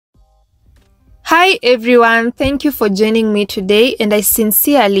Hi everyone, thank you for joining me today, and I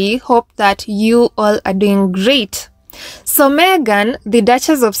sincerely hope that you all are doing great. So Meghan, the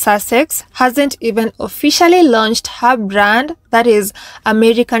Duchess of Sussex, hasn't even officially launched her brand, that is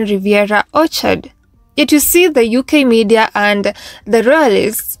American Riviera Orchard. Yet you see the UK media and the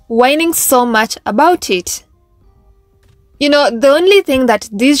royalists whining so much about it. You know, the only thing that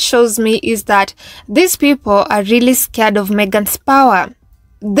this shows me is that these people are really scared of Meghan's power.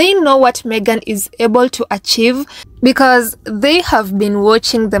 They know what Meghan is able to achieve because they have been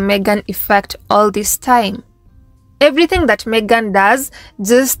watching the Meghan effect all this time. Everything that Meghan does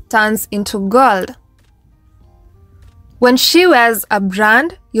just turns into gold. When she wears a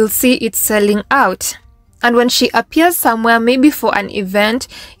brand, you'll see it selling out. And when she appears somewhere, maybe for an event,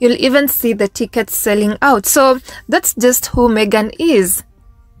 you'll even see the tickets selling out. So that's just who Meghan is.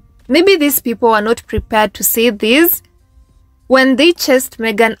 Maybe these people are not prepared to see this. When they chased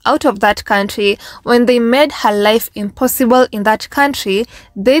Meghan out of that country, when they made her life impossible in that country,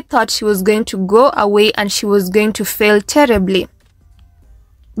 they thought she was going to go away and she was going to fail terribly.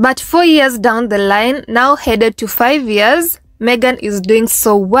 But 4 years down the line, now headed to 5 years, Meghan is doing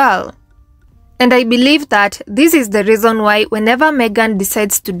so well. And I believe that this is the reason why whenever Meghan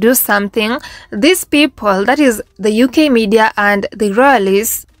decides to do something, these people, that is the UK media and the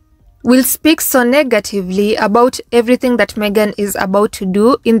royalists, will speak so negatively about everything that Meghan is about to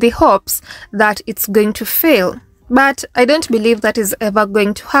do in the hopes that it's going to fail. But I don't believe that is ever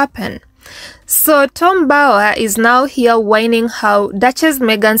going to happen. So Tom Bower is now here whining how Duchess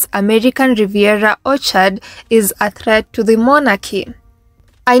Meghan's American Riviera Orchard is a threat to the monarchy.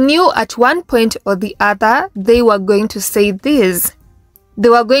 I knew at one point or the other they were going to say this. They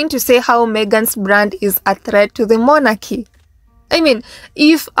were going to say how Meghan's brand is a threat to the monarchy. I mean,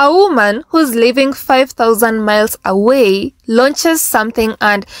 if a woman who's living 5,000 miles away launches something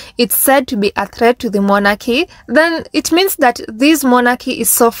and it's said to be a threat to the monarchy, then it means that this monarchy is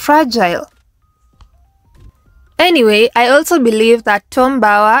so fragile. Anyway, I also believe that Tom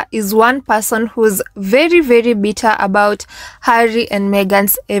Bower is one person who's very bitter about Harry and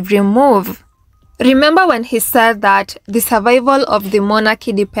Meghan's every move. Remember when he said that the survival of the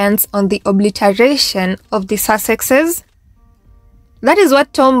monarchy depends on the obliteration of the Sussexes? That is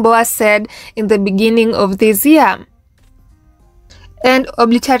what Tom Bower said in the beginning of this year. And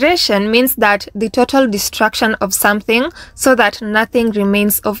obliteration means that the total destruction of something so that nothing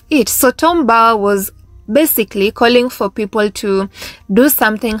remains of it. So Tom Bower was basically calling for people to do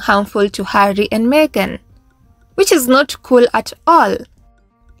something harmful to Harry and Meghan, which is not cool at all.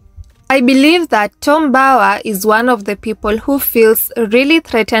 I believe that Tom Bower is one of the people who feels really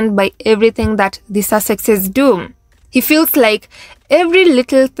threatened by everything that the Sussexes do. He feels like every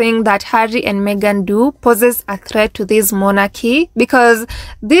little thing that Harry and Meghan do poses a threat to this monarchy because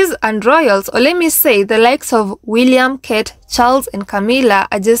these and royals, or let me say the likes of William, Kate, Charles and Camilla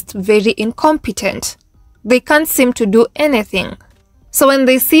are just very incompetent. They can't seem to do anything. So when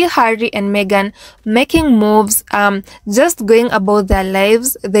they see Harry and Meghan making moves, just going about their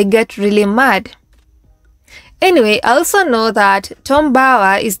lives, they get really mad. Anyway, I also know that Tom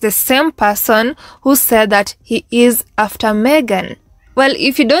Bower is the same person who said that he is after Meghan. Well,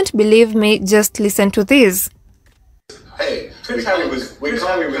 if you don't believe me, just listen to this. Hey, Prince Harry was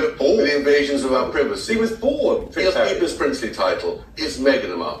born with the invasions of our privacy. He was born. He'll keep his princely title. Is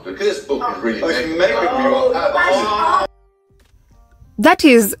Meghan him after? Because this book is really Meghan. That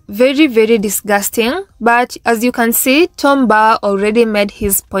is very disgusting, but as you can see, Tom Bower already made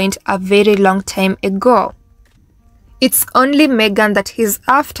his point a very long time ago. It's only Meghan that he's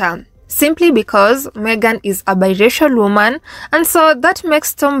after, simply because Meghan is a biracial woman, and so that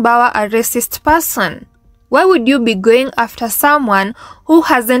makes Tom Bower a racist person. Why would you be going after someone who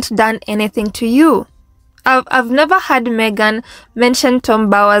hasn't done anything to you? I've never heard Meghan mention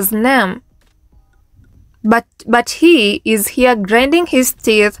Tom Bower's name. But he is here grinding his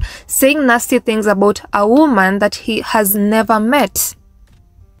teeth, saying nasty things about a woman that he has never met.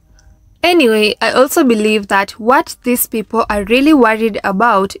 Anyway, I also believe that what these people are really worried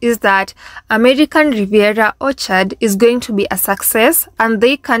about is that American Riviera Orchard is going to be a success and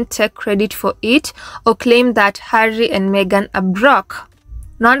they can't take credit for it or claim that Harry and Meghan are broke.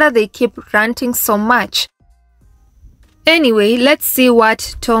 No wonder they keep ranting so much. Anyway, let's see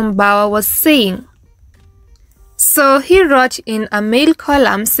what Tom Bower was saying. So he wrote in a mail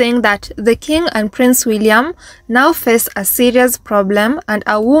column saying that the King and Prince William now face a serious problem and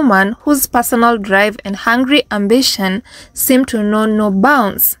a woman whose personal drive and hungry ambition seem to know no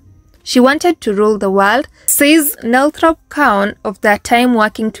bounds. She wanted to rule the world, says Nelthorpe Cowan of their time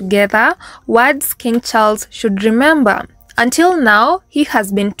working together, words King Charles should remember. Until now, he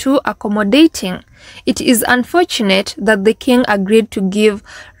has been too accommodating. It is unfortunate that the king agreed to give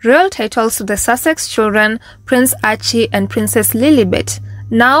royal titles to the Sussex children, Prince Archie and Princess Lilibet.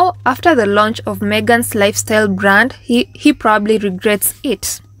 Now, after the launch of Meghan's lifestyle brand, he probably regrets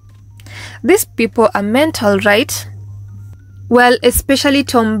it. These people are mental, right? Well, especially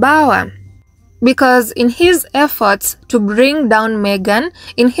Tom Bower. Because in his efforts to bring down Meghan,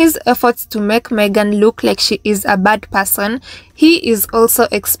 in his efforts to make Meghan look like she is a bad person, he is also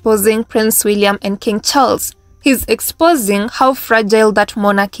exposing Prince William and King Charles. He's exposing how fragile that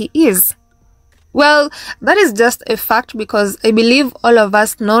monarchy is. Well, that is just a fact because I believe all of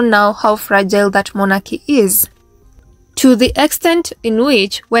us know now how fragile that monarchy is. To the extent in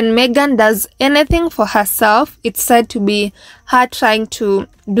which when Meghan does anything for herself, it's said to be her trying to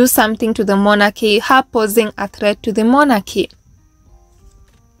do something to the monarchy, her posing a threat to the monarchy.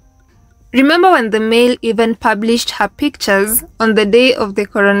 Remember when the Mail even published her pictures on the day of the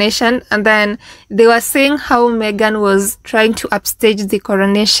coronation, and then they were saying how Meghan was trying to upstage the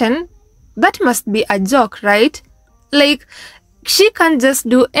coronation? That must be a joke, right? Like, she can't just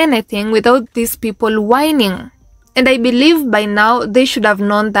do anything without these people whining. And I believe by now they should have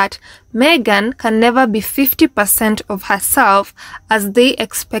known that Meghan can never be 50% of herself as they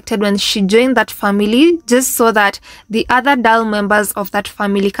expected when she joined that family, just so that the other dull members of that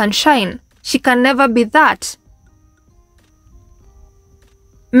family can shine. She can never be that.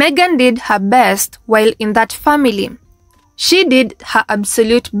 Meghan did her best while in that family. She did her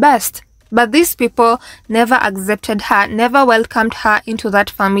absolute best. But these people never accepted her, never welcomed her into that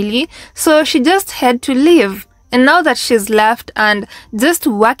family, so she just had to leave. And now that she's left and just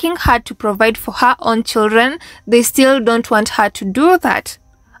working hard to provide for her own children, they still don't want her to do that.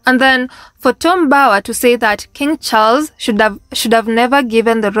 And then for Tom Bower to say that King Charles should have never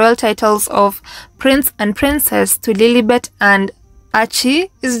given the royal titles of Prince and Princess to Lilibet and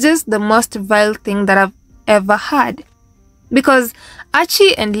Archie is just the most vile thing that I've ever heard. Because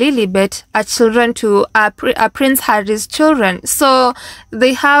Archie and Lilibet are children to Prince Harry's children, so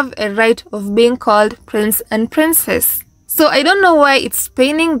they have a right of being called Prince and Princess. So I don't know why it's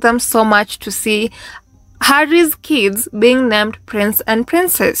paining them so much to see Harry's kids being named Prince and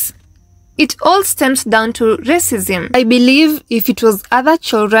Princess. It all stems down to racism. I believe if it was other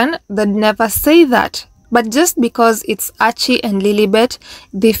children, they'd never say that. But just because it's Archie and Lilibet,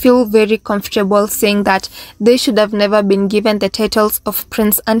 they feel very comfortable saying that they should have never been given the titles of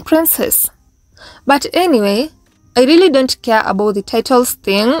Prince and Princess. But anyway, I really don't care about the titles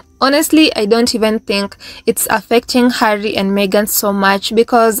thing. Honestly, I don't even think it's affecting Harry and Meghan so much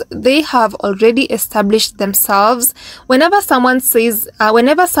because they have already established themselves. Whenever someone says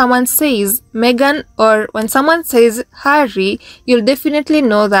Meghan or when someone says Harry, you'll definitely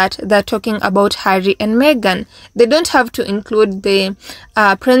know that they're talking about Harry and Meghan. They don't have to include the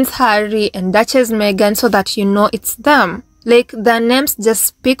Prince Harry and Duchess Meghan so that you know it's them. Like, their names just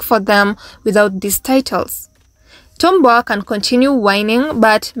speak for them without these titles. Tom Bower can continue whining,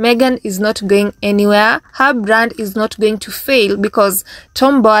 but Meghan is not going anywhere. Her brand is not going to fail because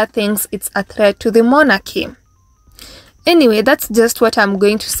Tom Bower thinks it's a threat to the monarchy. Anyway, that's just what I'm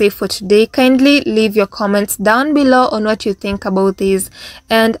going to say for today. Kindly leave your comments down below on what you think about this,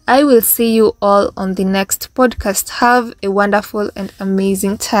 and I will see you all on the next podcast. Have a wonderful and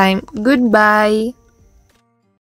amazing time. Goodbye.